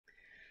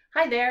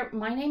Hi there,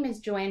 my name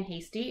is Joanne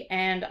Hasty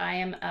and I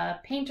am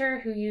a painter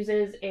who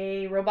uses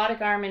a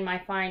robotic arm in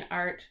my fine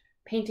art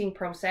painting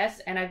process,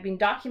 and I've been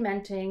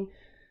documenting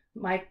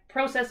my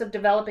process of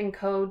developing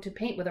code to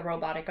paint with a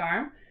robotic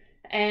arm.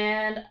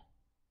 And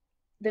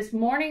this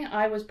morning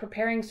I was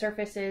preparing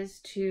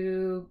surfaces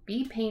to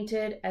be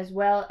painted as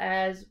well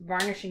as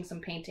varnishing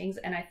some paintings,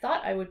 and I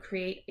thought I would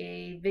create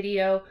a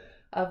video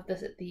of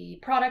the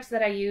products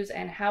that I use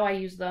and how I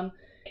use them.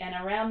 And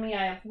around me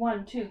I have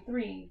 1, 2,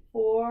 3,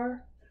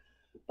 4,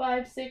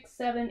 5, 6,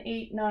 7,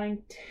 8,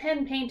 9,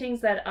 10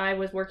 paintings that I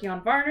was working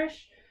on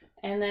varnish,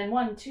 and then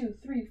 1, 2,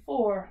 3,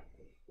 4,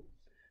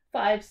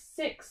 5,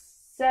 6,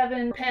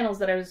 7 panels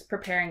that I was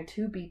preparing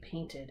to be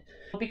painted.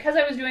 Because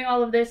I was doing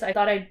all of this, I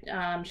thought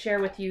I'd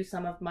share with you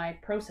some of my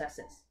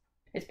processes.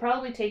 It's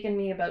probably taken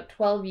me about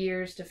 12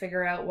 years to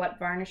figure out what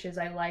varnishes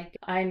I like.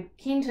 I'm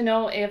keen to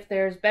know if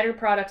there's better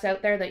products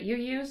out there that you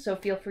use, so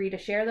feel free to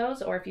share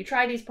those, or if you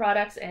try these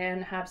products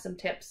and have some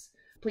tips,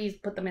 please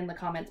put them in the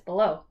comments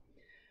below.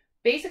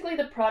 Basically,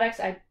 the products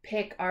I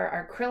pick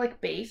are acrylic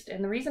based,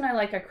 and the reason I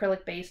like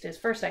acrylic based is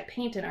first, I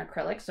paint in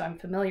acrylic, so I'm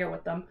familiar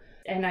with them,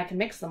 and I can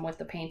mix them with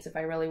the paints if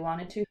I really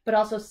wanted to. But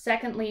also,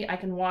 secondly, I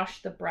can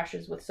wash the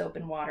brushes with soap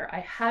and water. I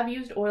have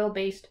used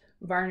oil-based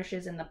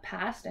varnishes in the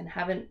past and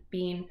haven't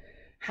been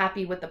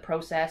happy with the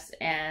process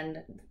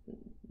and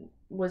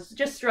was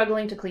just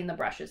struggling to clean the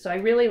brushes. So I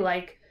really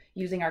like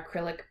using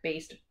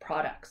acrylic-based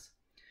products.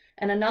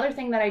 And another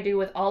thing that I do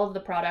with all of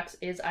the products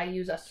is I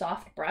use a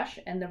soft brush.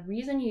 And the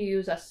reason you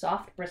use a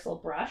soft bristle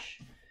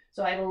brush,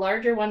 so I have a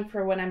larger one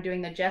for when I'm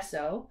doing the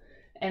gesso,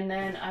 and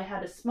then I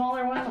had a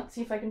smaller one. Let's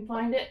see if I can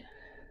find it.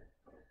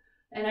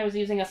 And I was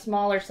using a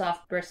smaller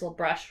soft bristle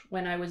brush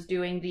when I was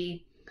doing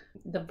the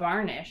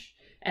varnish.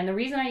 And the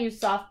reason I use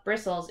soft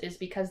bristles is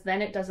because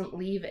then it doesn't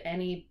leave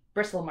any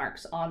bristle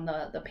marks on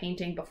the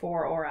painting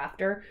before or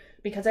after,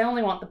 because I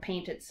only want the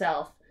paint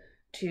itself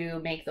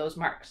to make those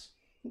marks.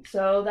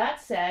 So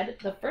that said,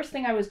 the first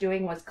thing I was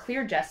doing was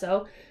clear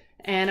gesso,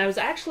 and I was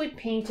actually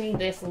painting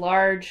this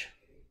large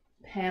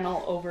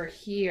panel over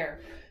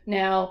here.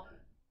 Now,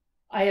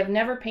 I have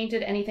never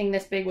painted anything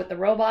this big with the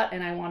robot,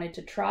 and I wanted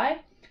to try.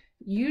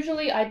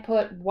 Usually I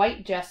put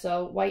white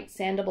gesso, white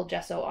sandable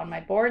gesso on my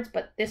boards,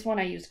 but this one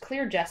I used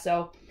clear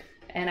gesso,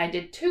 and I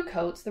did 2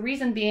 coats. The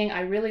reason being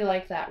I really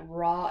like that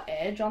raw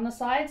edge on the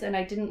sides, and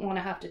I didn't want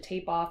to have to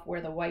tape off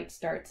where the white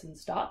starts and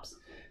stops.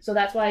 So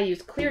that's why I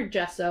use clear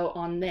gesso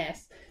on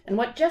this. And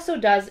what gesso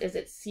does is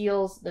it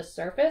seals the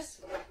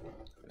surface.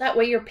 That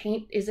way your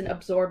paint isn't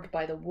absorbed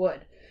by the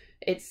wood.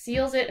 It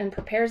seals it and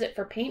prepares it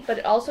for paint, but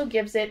it also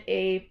gives it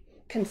a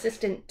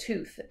consistent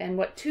tooth. And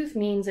what tooth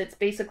means, it's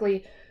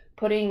basically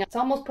it's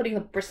almost putting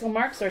the bristle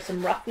marks or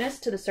some roughness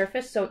to the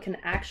surface so it can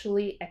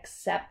actually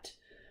accept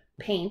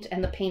paint,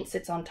 and the paint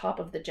sits on top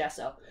of the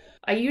gesso.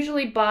 I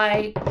usually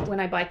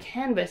when I buy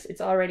canvas, it's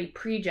already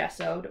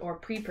pre-gessoed or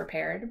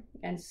pre-prepared,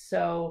 and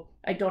so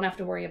I don't have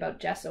to worry about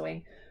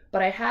gessoing.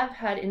 But I have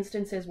had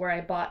instances where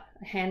I bought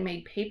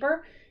handmade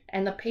paper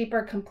and the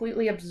paper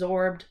completely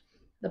absorbed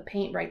the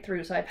paint right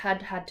through, so I've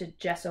had to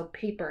gesso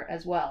paper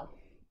as well.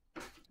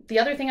 The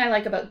other thing I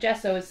like about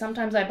gesso is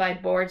sometimes I buy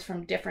boards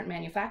from different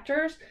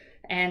manufacturers,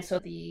 and so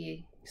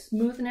the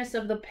smoothness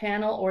of the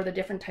panel or the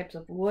different types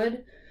of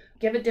wood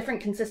give it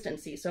different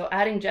consistency. So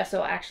adding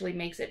gesso actually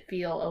makes it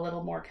feel a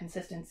little more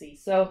consistency.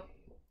 So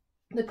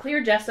the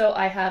clear gesso,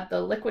 I have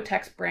the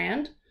Liquitex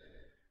brand,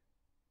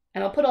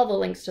 and I'll put all the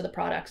links to the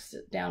products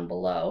down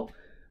below.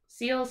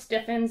 Seals,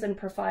 stiffens, and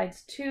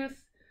provides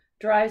tooth,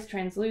 dries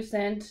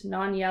translucent,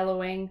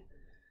 non-yellowing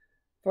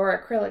for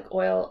acrylic,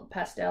 oil,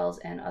 pastels,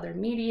 and other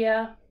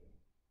media.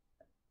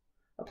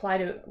 Apply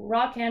to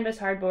raw canvas,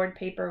 hardboard,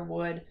 paper,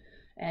 wood,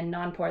 and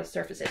non-porous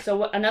surfaces.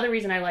 So another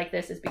reason I like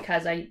this is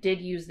because I did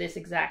use this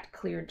exact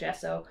clear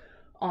gesso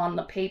on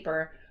the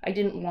paper. I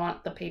didn't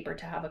want the paper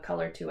to have a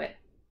color to it.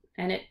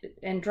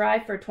 And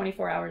dry for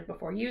 24 hours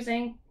before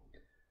using.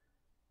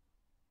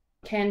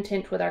 Can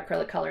tint with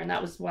acrylic color, and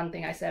that was one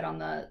thing I said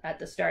at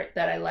the start,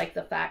 that I like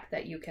the fact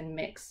that you can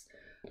mix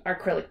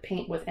acrylic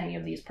paint with any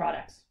of these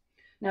products.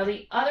 Now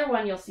the other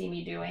one you'll see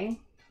me doing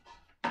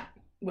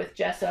with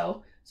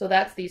gesso, so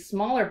that's these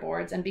smaller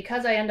boards, and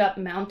because I end up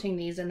mounting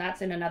these, and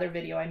that's in another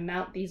video, I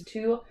mount these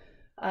to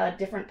a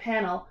different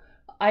panel,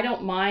 I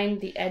don't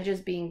mind the edges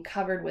being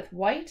covered with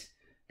white,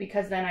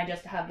 because then I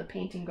just have the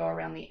painting go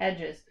around the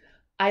edges.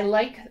 I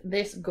like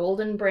this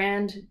Golden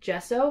brand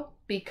gesso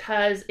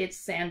because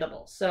it's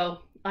sandable, so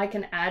I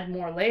can add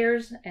more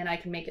layers and I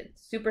can make it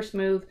super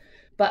smooth.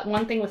 But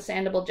one thing with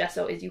sandable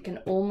gesso is you can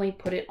only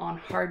put it on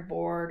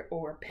hardboard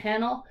or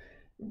panel.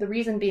 The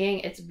reason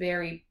being it's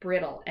very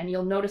brittle, and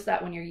you'll notice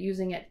that when you're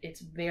using it, it's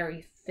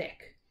very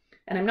thick.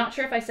 And I'm not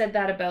sure if I said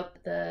that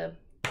about the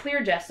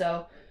clear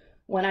gesso.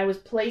 When I was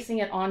placing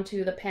it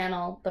onto the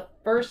panel, the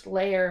first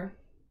layer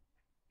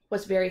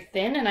was very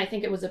thin, and I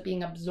think it was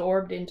being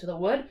absorbed into the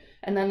wood.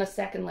 And then the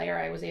second layer,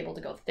 I was able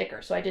to go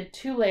thicker. So I did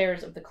 2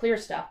 layers of the clear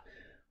stuff.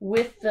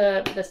 With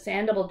the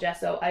sandable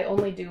gesso, I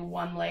only do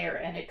 1 layer,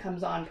 and it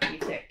comes on pretty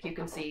thick. You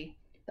can see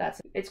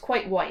it's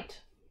quite white.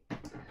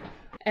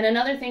 And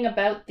another thing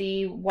about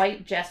the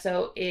white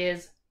gesso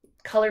is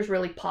colors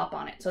really pop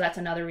on it. So that's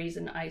another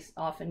reason I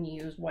often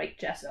use white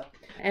gesso.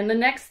 And the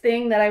next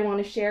thing that I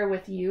want to share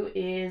with you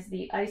is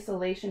the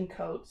isolation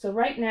coat. So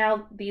right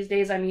now, these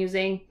days I'm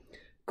using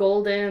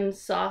Golden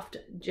Soft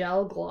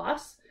Gel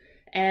Gloss,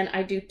 and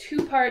I do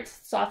 2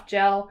 parts soft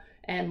gel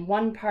and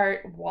 1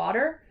 part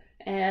water,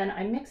 and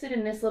I mix it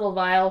in this little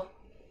vial.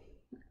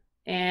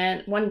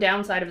 And one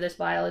downside of this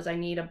vial is I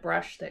need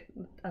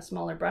a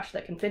smaller brush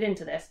that can fit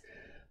into this.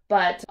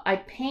 But I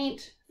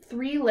paint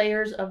 3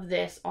 layers of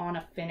this on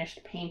a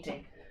finished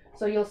painting.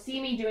 So you'll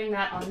see me doing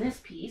that on this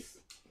piece.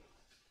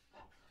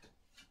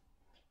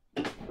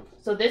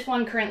 So this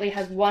one currently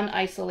has 1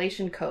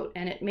 isolation coat,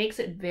 and it makes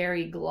it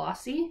very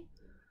glossy.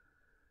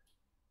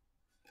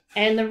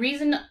 And the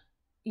reason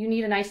you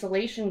need an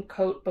isolation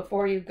coat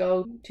before you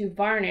go to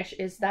varnish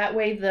is that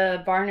way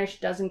the varnish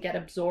doesn't get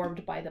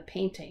absorbed by the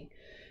painting.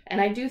 And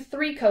I do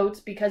 3 coats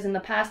because in the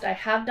past I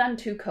have done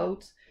 2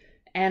 coats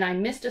and I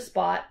missed a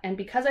spot, and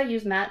because I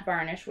use matte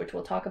varnish, which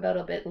we'll talk about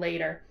a bit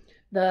later,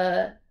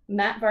 the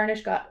matte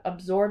varnish got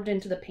absorbed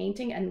into the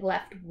painting and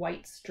left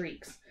white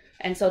streaks.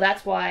 And so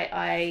that's why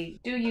I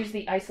do use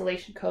the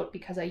isolation coat,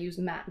 because I use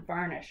matte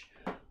varnish.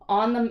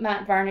 On the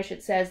matte varnish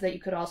it says that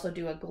you could also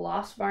do a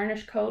gloss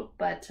varnish coat,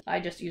 but I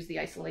just use the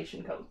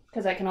isolation coat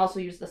because I can also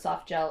use the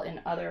soft gel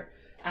in other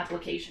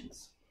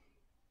applications.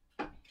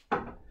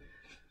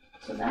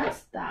 So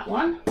that's that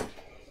one.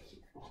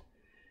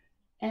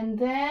 And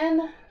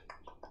then,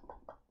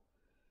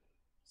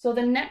 so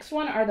the next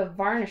one are the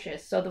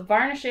varnishes. So the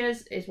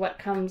varnishes is what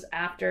comes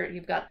after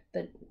you've got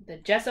the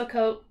gesso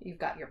coat, you've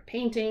got your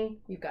painting,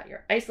 you've got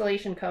your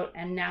isolation coat,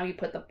 and now you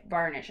put the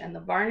varnish. And the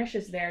varnish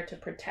is there to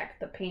protect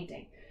the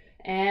painting.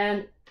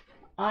 And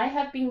I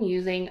have been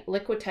using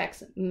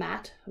Liquitex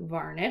Matte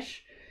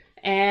Varnish.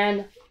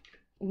 And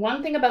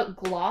one thing about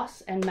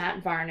gloss and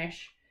matte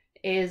varnish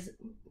is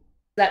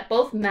that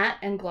both matte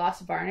and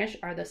gloss varnish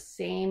are the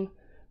same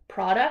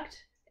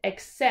product,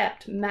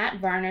 except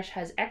matte varnish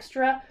has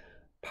extra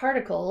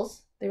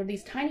particles. They're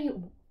these tiny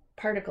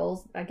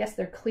particles, I guess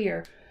they're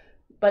clear,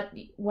 but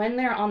when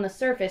they're on the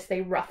surface,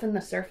 they roughen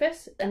the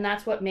surface, and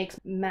that's what makes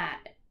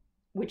matte,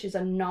 which is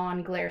a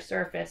non-glare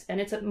surface.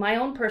 And it's my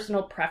own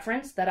personal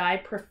preference that I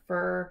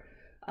prefer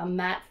a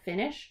matte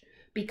finish.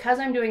 Because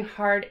I'm doing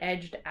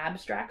hard-edged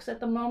abstracts at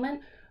the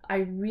moment, I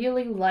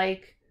really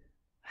like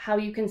how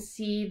you can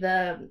see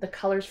the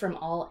colors from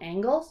all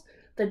angles.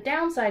 The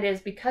downside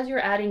is because you're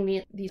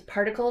adding these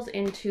particles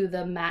into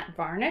the matte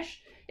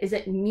varnish, is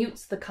it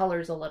mutes the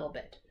colors a little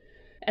bit.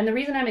 And the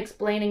reason I'm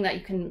explaining that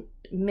you can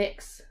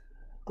mix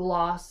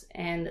gloss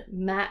and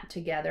matte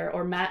together,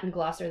 or matte and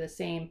gloss are the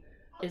same,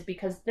 is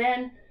because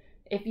then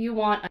if you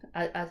want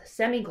a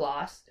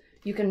semi-gloss,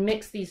 you can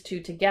mix these two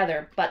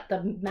together, but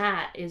the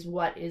matte is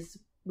what is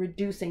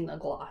reducing the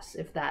gloss,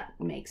 if that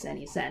makes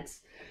any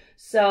sense.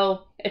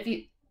 So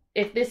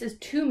if this is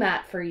too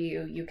matte for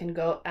you, you can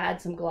go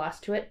add some gloss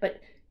to it, but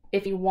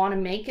if you want to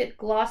make it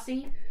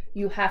glossy,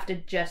 you have to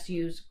just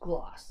use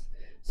gloss.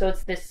 So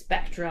it's this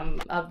spectrum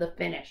of the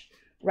finish.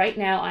 Right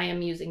now I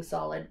am using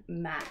solid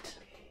matte.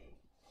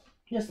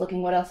 Just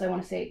looking what else I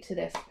want to say to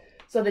this.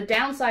 So the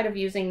downside of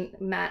using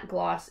matte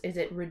gloss is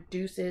it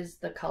reduces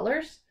the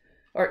colors,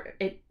 or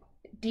it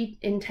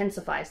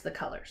intensifies the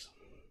colors.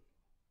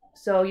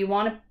 So you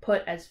want to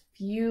put as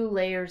few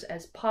layers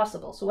as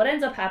possible. So what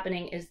ends up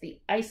happening is the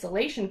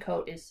isolation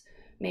coat is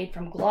made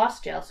from gloss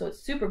gel, so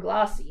it's super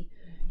glossy.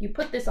 You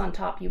put this on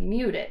top, you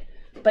mute it,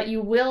 but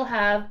you will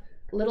have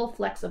little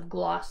flecks of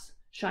gloss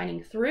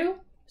shining through.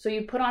 So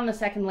you put on the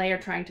second layer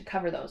trying to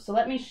cover those. So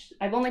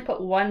I've only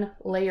put 1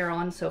 layer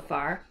on so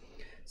far.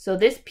 So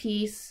this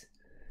piece,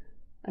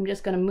 I'm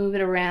just going to move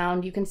it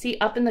around. You can see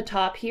up in the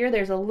top here,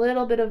 there's a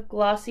little bit of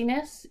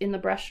glossiness in the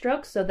brush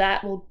strokes, so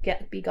that will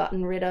be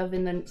gotten rid of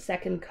in the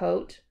second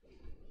coat.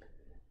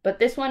 But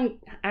this one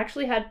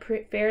actually had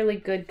fairly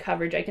good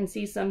coverage. I can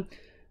see some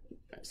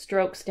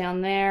strokes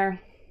down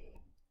there.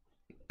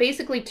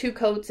 Basically 2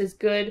 coats is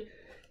good.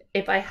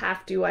 If I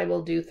have to, I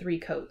will do 3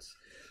 coats.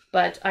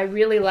 But I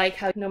really like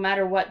how no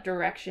matter what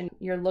direction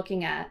you're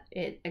looking at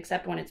it,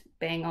 except when it's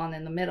bang on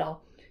in the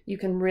middle, you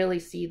can really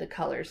see the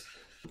colors.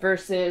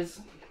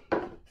 Versus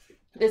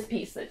this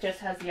piece that just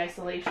has the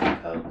isolation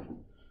coat,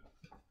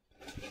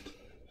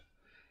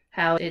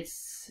 how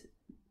it's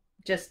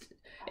just,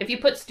 if you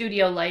put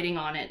studio lighting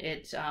on it,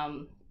 it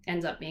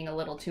ends up being a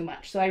little too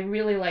much. So I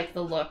really like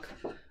the look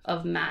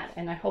of matte,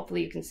 and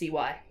hopefully you can see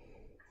why.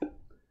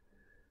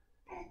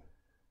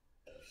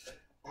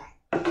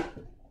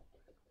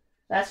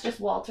 That's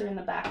just Walter in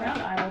the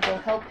background. I will go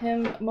help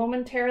him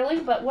momentarily,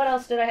 but what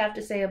else did I have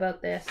to say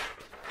about this?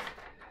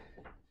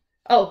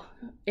 Oh,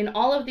 in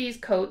all of these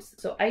coats,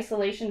 so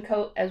isolation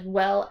coat as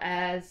well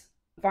as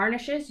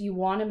varnishes, you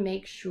want to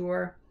make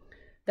sure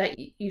that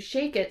you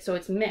shake it so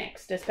it's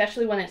mixed,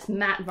 especially when it's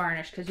matte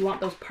varnish, because you want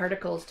those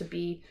particles to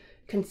be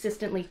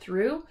consistently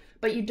through,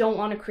 but you don't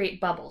want to create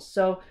bubbles.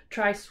 So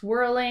try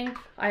swirling.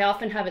 I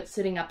often have it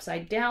sitting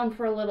upside down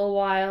for a little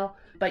while,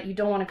 but you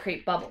don't want to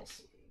create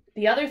bubbles.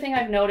 The other thing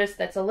I've noticed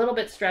that's a little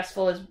bit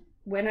stressful is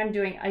when I'm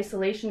doing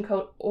isolation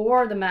coat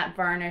or the matte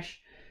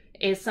varnish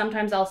is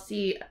sometimes I'll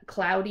see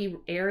cloudy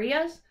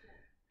areas,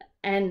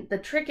 and the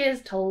trick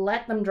is to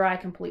let them dry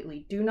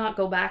completely. Do not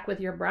go back with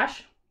your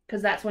brush,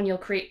 because that's when you'll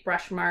create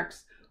brush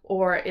marks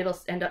or it'll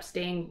end up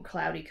staying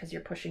cloudy because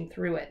you're pushing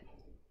through it.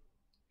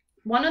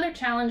 One other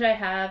challenge I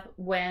have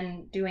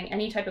when doing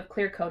any type of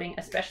clear coating,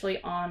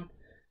 especially on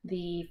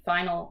the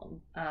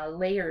final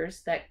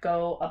layers that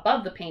go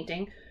above the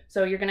painting,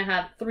 so you're going to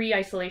have 3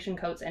 isolation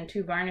coats and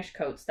 2 varnish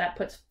coats. That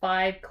puts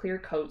 5 clear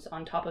coats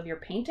on top of your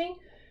painting,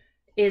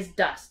 is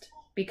dust,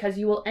 because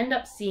you will end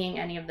up seeing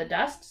any of the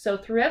dust. So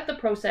throughout the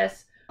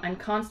process, I'm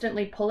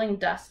constantly pulling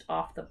dust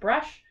off the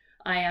brush.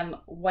 I am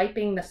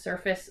wiping the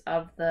surface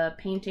of the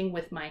painting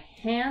with my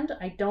hand.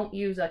 I don't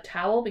use a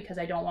towel because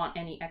I don't want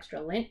any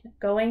extra lint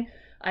going.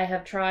 I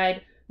have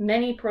tried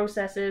many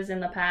processes in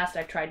the past.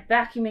 I've tried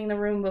vacuuming the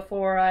room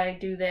before I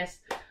do this,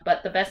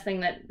 but the best thing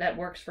that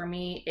works for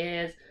me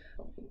is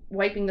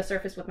wiping the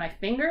surface with my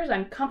fingers.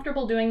 I'm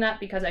comfortable doing that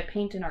because I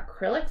paint in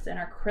acrylics, and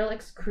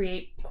acrylics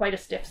create quite a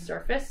stiff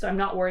surface, so I'm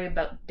not worried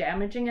about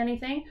damaging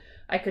anything.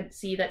 I could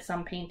see that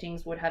some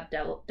paintings would have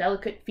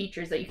delicate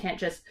features that you can't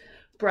just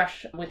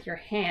brush with your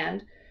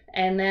hand.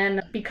 And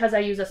then because I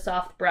use a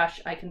soft brush,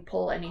 I can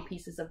pull any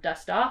pieces of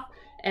dust off,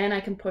 and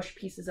I can push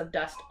pieces of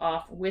dust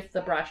off with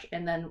the brush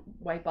and then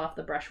wipe off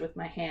the brush with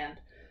my hand.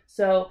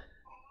 So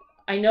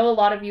I know a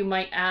lot of you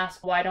might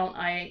ask, why don't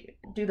I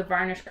do the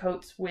varnish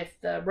coats with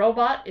the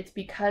robot? It's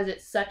because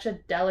it's such a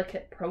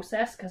delicate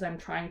process, because I'm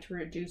trying to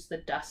reduce the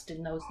dust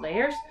in those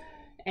layers,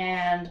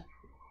 and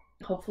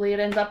hopefully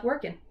it ends up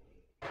working.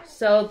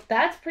 So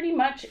that's pretty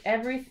much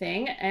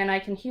everything, and I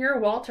can hear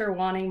Walter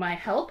wanting my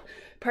help,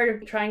 part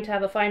of trying to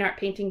have a fine art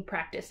painting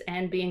practice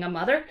and being a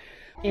mother.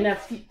 In a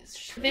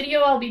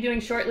video I'll be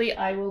doing shortly,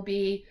 I will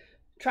be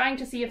trying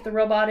to see if the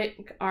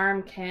robotic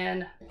arm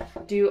can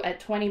do a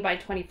 20 by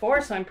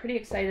 24, so I'm pretty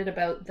excited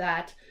about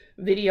that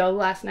video.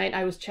 Last night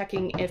I was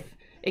checking if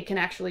it can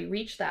actually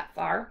reach that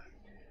far.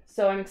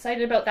 So I'm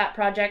excited about that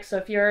project. So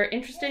if you're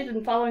interested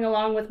in following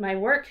along with my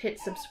work, hit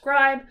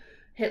subscribe,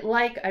 hit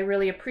like, I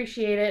really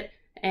appreciate it.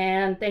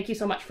 And thank you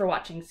so much for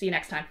watching. See you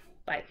next time.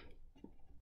 Bye.